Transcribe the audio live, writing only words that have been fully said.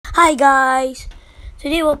Hi guys,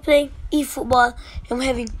 today we're playing eFootball and we're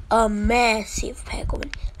having a massive pack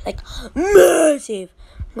open, like massive.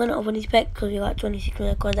 I'm gonna open this pack because we got 26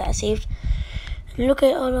 million coins that I saved. And look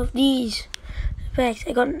at all of these packs.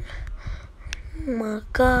 I got, oh my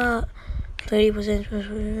god,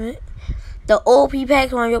 30%. The OP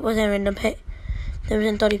packs, 100% random pack,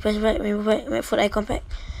 10% 30% pack, rainbow pack, MADFUT icon pack,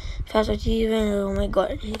 fast achievement. Oh my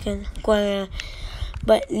god, you can go.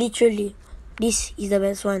 But literally, this is the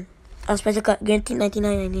best one. A special card, guaranteed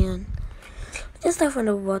 99.99. Let's start from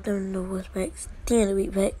the bottom, the worst packs. Thing of the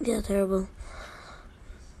week pack, they are terrible.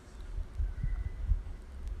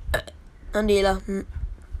 Andela.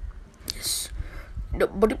 Yes. The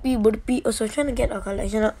body. Also trying to get our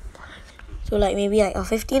collection up. So like maybe like a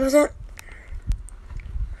 15%.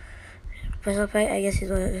 Special pack, I guess is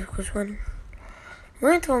the first one.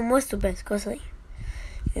 Went from worst to best, cause like,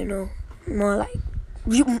 you know, more like,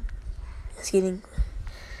 just kidding.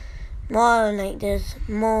 More like there's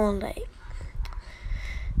more like,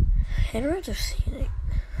 I don't know how to say, like,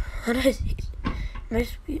 how do I say it?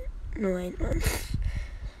 Must be, no I don't.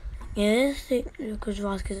 Yeah, let's take Lucas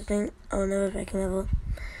Vasquez thing. I'll never back him ever.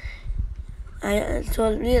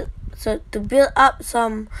 So to build up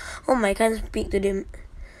some, oh my, I can't speak to them.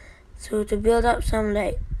 So to build up some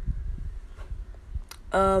like,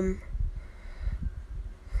 I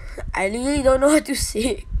really don't know what to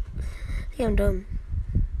say. I think I'm dumb.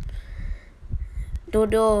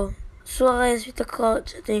 Dodo, Suarez, Peter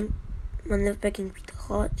Crouch, I think. I'm never packing Peter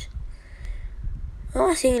Crouch. I'm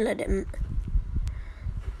not saying like that.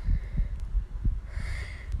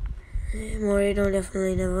 Moreno,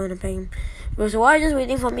 definitely never wanna pack him. Bro, so why are you just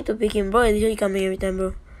waiting for me to pick him? Bro, he's really coming every time,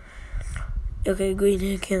 bro. Okay, go in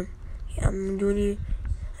here, Kim. Yeah, I'm doing it.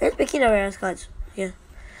 I'm just picking the rare cards. Yeah.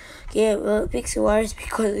 Okay, well, pick Suarez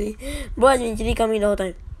because bro has been really coming the whole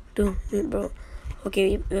time. Bro.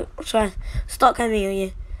 Okay, Suarez, stop coming,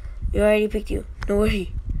 okay? We already picked you. Don't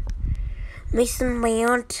worry. Mason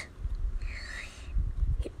Mount.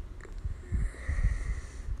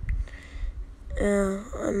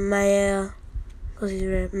 Maya, because he's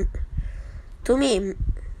rare. To me,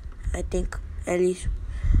 I think, at least.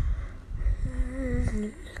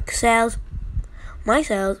 Cells. My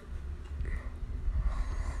cells.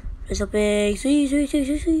 It's a big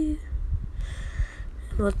see.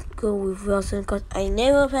 Let's go with Wilson because I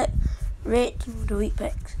never pack red the week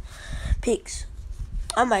picks.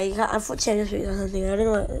 I might have MADFUT Champions Week or something. I don't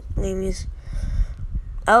know what the name is.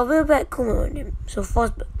 I'll be back Koeman on him. So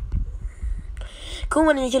first,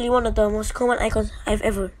 Koeman is usually one of the most common icons I've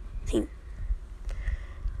ever seen.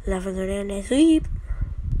 Laughing around that sweep.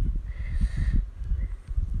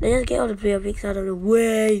 Let's just get all the player picks out of the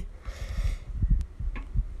way.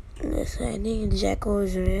 This I think Jacko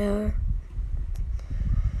is rare.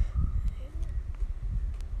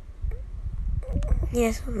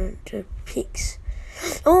 Yes, I'm going to picks.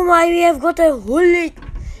 Oh my, we have got a Hulk.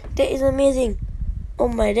 That is amazing. Oh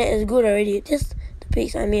my, that is good already. Just the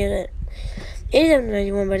picks I made that. It is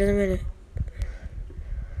 91, but it doesn't matter.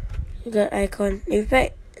 You got icon. In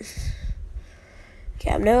fact,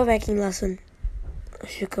 okay, I'm never backing Larson.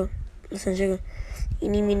 Sugar.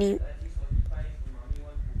 Ini mini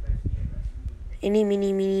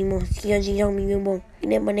mo. Mini bong.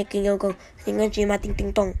 Ini mana kingau kong. Tinggal cuma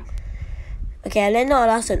ting tong. Okay, I land on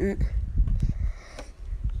Larson.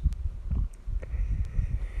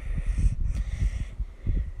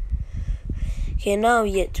 Okay, now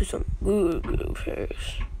we get to some good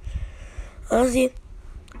players. Honestly,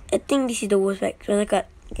 I think this is the worst pack. So I got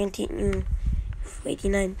guaranteed new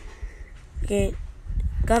 89. Okay,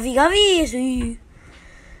 Gavi is.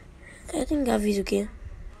 I think Gavi is okay.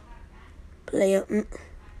 Player.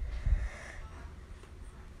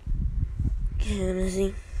 Okay, let's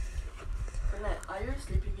see. Are you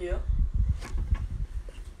sleeping here?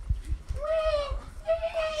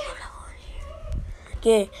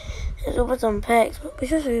 Okay, let's open some packs.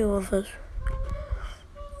 Which one should we open first?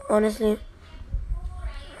 Honestly,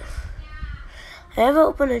 I haven't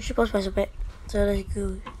opened a triple special pack, so let's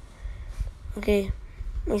go. Okay,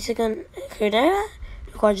 my second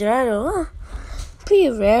Quadrado.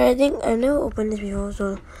 Pretty rare, I think. I've never opened this before,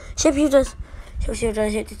 so Shapeshifters. Who is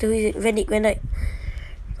it? Van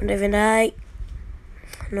Dijk.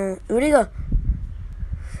 No, Rudiger.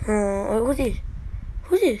 Oh,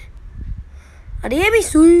 who's this? Adeyemi,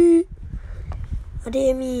 sweet.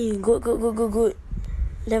 Adeyemi, good.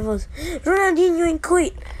 Levels. Ronaldinho and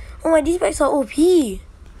Quit. Oh my, these packs are OP.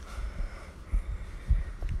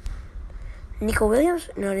 Nico Williams?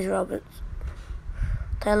 No, this is Roberts.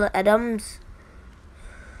 Tyler Adams.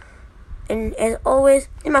 And as always,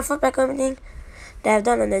 in my first pack everything that I've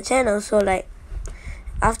done on the channel, so like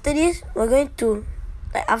After this, we're going to,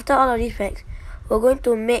 after all of these packs, we're going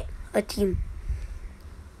to make a team.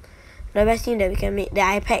 The best team that we can make,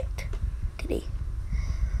 that I packed today.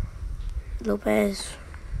 Lopez.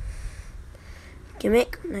 Can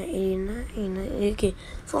make 89. Okay,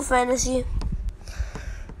 for fantasy.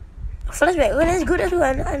 Flashback. Well, that's good as well.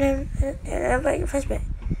 And I'm like flashback.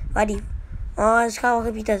 Wadi. Oh, it's Kyle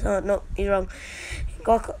Walker Peters. Oh, no, he's wrong.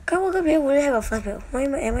 Kyle Walker Peters wouldn't have a flashback. Why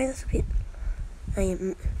am I so stupid? I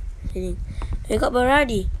am kidding. We got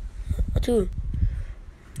Berardi. 2.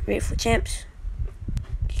 Wait for champs.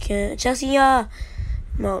 Chelsea, yeah.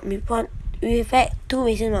 Mount, we've had 2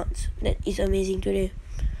 Mason Mounts. That is amazing today.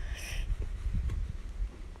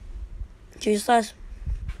 3 stars.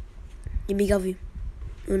 Jimmy Garvey.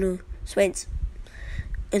 Oh no. Spence.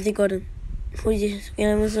 Anthony Gordon. Who is this?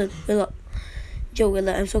 Ian Wilson. Willock. Joe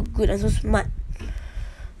Willock. I'm so good. I'm so smart.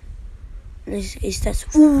 This is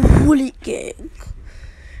stats. Ooh, holy gang.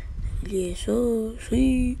 Yeah, so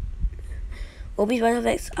sweet. OB's battle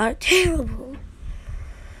effects are terrible.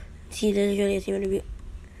 See, there's really a team on the view.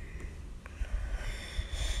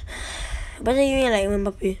 But then you like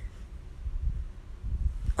Mbappe.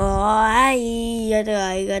 Oh,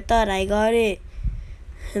 I thought I got it.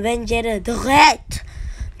 Vendetta, the rat,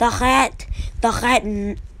 the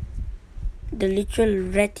literal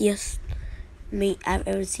rattiest mate I've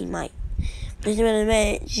ever seen. Mate, Mr. Man,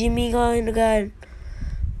 man, Jimmy going the gun.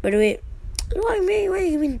 By the way, why are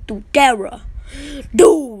you giving to Terra,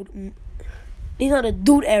 dude? This is not a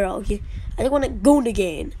dude era, okay? I just want to go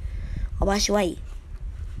again. Abashwai.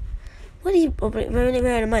 What is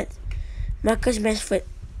the month? Marcus MADFUT.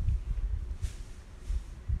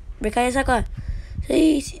 Bekaya Saka.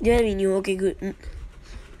 See, do you new? Okay, good.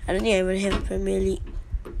 I don't think I will have a Premier League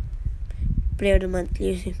Player of the Month.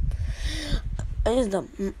 I just dumb.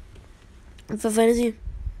 For fantasy.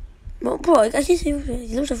 Bro, I actually say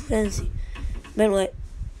he looks for fantasy. Ben White.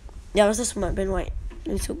 Yeah, that's so smart. Ben White.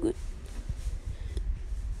 He's so good.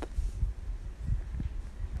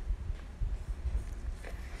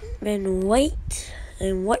 Ben White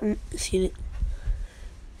and what? See it.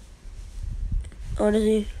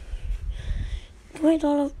 Honestly, quite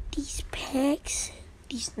all of these packs,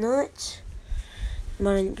 these nuts.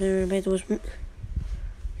 Man, it was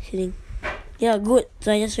sitting. Yeah, good.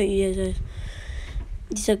 So I just showed you guys.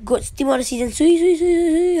 This is a good team of the season. Sui,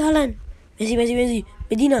 Haaland. Messi.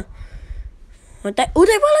 Medina. Oh, Type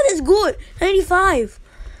Haaland, that's good. 95.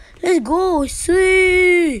 Let's go.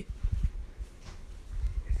 Sui.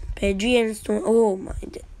 Pedri and Stone. Oh my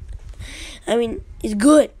god. I mean, it's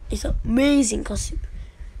good. It's amazing costume.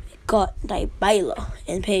 We got Baila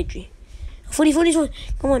and Pedri. 40.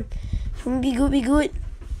 Come on. Be good.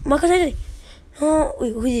 Marcus Anthony. Oh,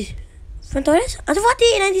 wait, who is this? Fantorres?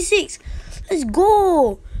 Antofati, 96. Let's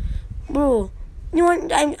go. Bro. You know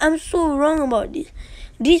what? I'm so wrong about this.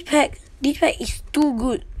 This pack is too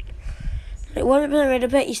good. Like 100%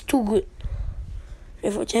 red pack is too good.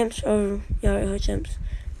 Red for champs or red for champs.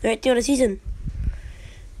 Right team of the season.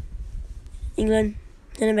 England,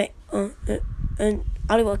 center back. And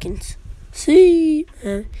Ollie Watkins. See,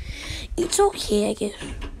 it's okay, I guess.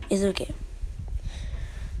 It's okay.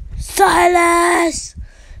 Silas,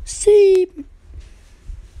 see.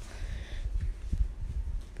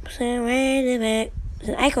 Right back. It's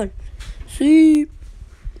an icon. See.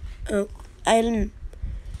 Island.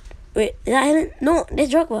 Wait, is that Island? No,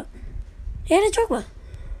 that's Drogba. Yeah, that's Drogba.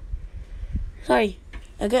 Sorry.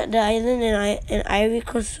 I got the Island and Ivory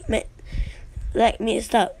Coast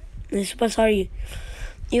mixed up. I'm super sorry.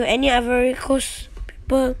 If any Ivory Coast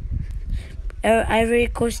people, Ivory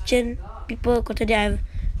Coastian people,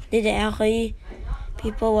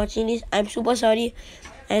 people watching this, I'm super sorry.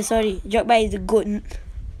 I'm sorry. Drogba is a good.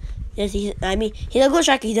 Yes, he's a good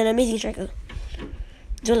striker. He's an amazing striker.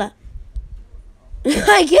 Zola.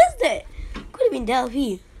 I guess that could have been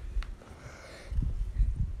Delphi.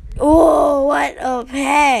 Oh, what a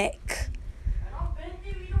pack!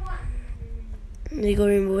 They go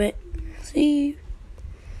remove it. See,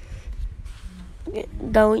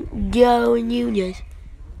 Darwin Nunez.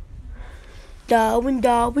 Darwin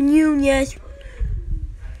Nunez.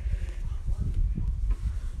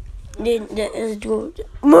 Then let's go.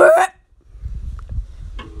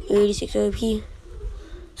 86 OP.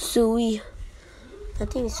 Sui. I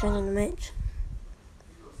think it's trying on the match.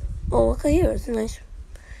 Oh, look at here. It's nice.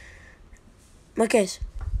 Marquez.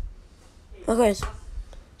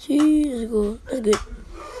 See, let's go. That's good.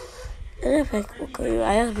 And if I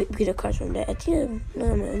have to get a card from that. I think I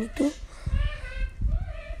need to.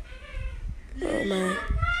 Oh my.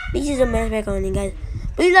 This is a match back on it, guys.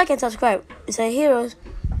 Please like and subscribe. It's a Heroes.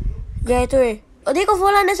 Gatorade. Oh, they go for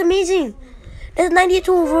Holland. That's amazing. That's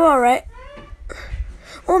 92 overall, right?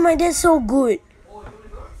 Oh my, that's so good.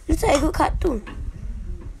 It's like a good card too.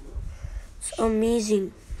 It's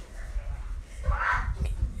amazing.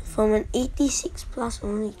 From an 86 plus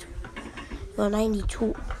only to a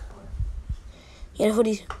 92. Yeah, for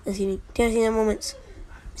this. Let's see. Tengok sini moments.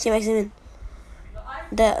 Same accident.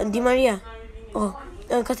 The Di Maria. Oh,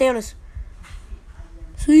 Castellanos.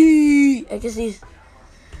 Sweet. I guess this.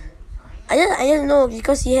 I just know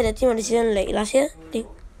because he had a team of the season like last year, I think.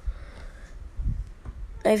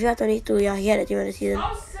 Like if you are 22, yeah, he had a team of the season.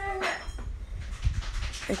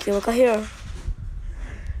 Okay, what hero?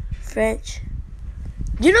 French.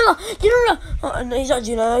 Ginola! Oh, no, he's not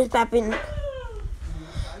Ginola, he's Papin. I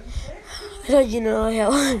thought Ginola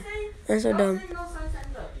hell. I'm so dumb.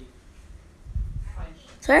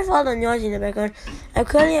 Sorry for all the noise in the background. I'm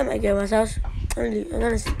currently at my grandma's house. I'm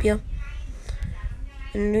gonna sleep here.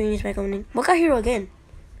 I'm doing this back on. What hero again?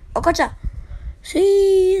 Okocha!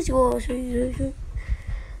 See, let's go, see.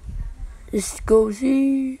 Let's go,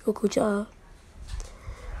 see, Okocha.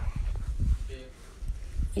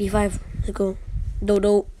 85, let's go.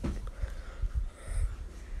 Dodo.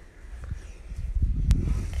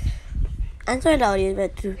 I'm sorry the audio is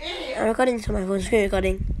bad too. I'm recording this on my phone, screen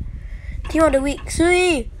recording. Team of the week,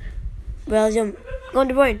 Sui! Belgium. Go on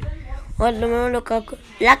De Bruyne. What the Lukaku?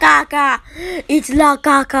 Lakaka! It's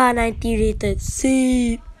Lakaka 90 rated.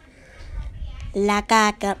 See!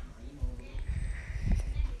 Lakaka.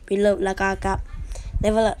 We love Lakaka.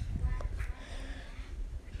 Level up.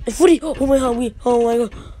 It's footy! Oh my god, oh my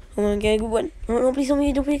god. Oh my god, good one. No, please,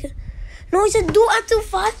 don't play. No, it's a dual to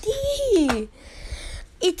Fatih.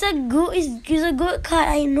 It's a good card,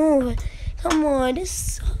 I know. But come on,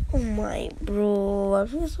 this. Oh my, bro. I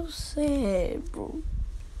feel so sad, bro.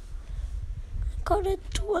 I got a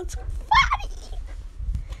dual to Fatih.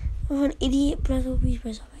 With an 88 plus OP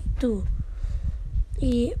press like 2.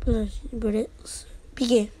 88 plus, bro. That's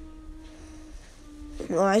PK.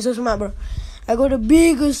 Oh, I'm so smart, bro. I got the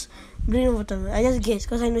biggest brain over time. I just guessed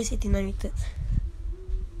because I know it's 89 meters.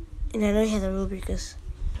 And I know it has a rule breakers.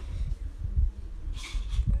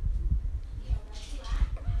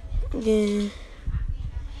 Yeah.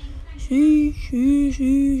 See.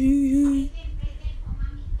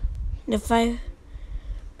 The 5%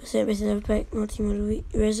 best of pack, no team of the week.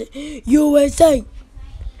 USA!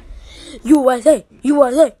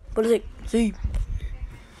 Politics. See.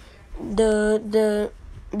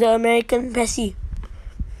 The American Pessy.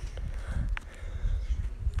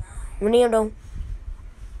 Meninggal dong.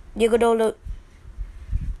 Dia kedaulat.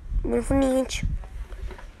 Menfinch.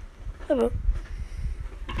 Apa?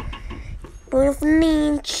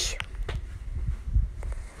 Menfinch.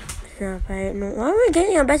 No. Why am I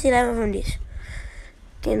getting a best 11 from this?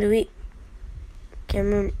 Team of the week.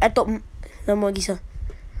 Cameroon. Top number Gisa.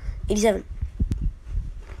 87.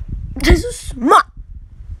 This is smart.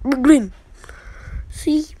 Green.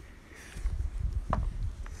 See?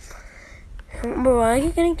 Bro, I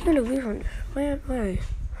keep getting turned away from this. Why?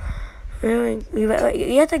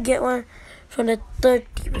 You have to get one from the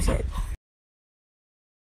 30%.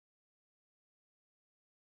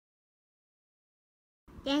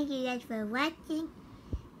 Thank you guys for watching,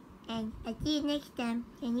 and I'll see you next time.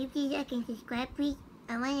 Can you please like and subscribe, please?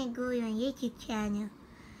 I want to go on YouTube channel.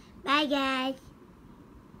 Bye guys.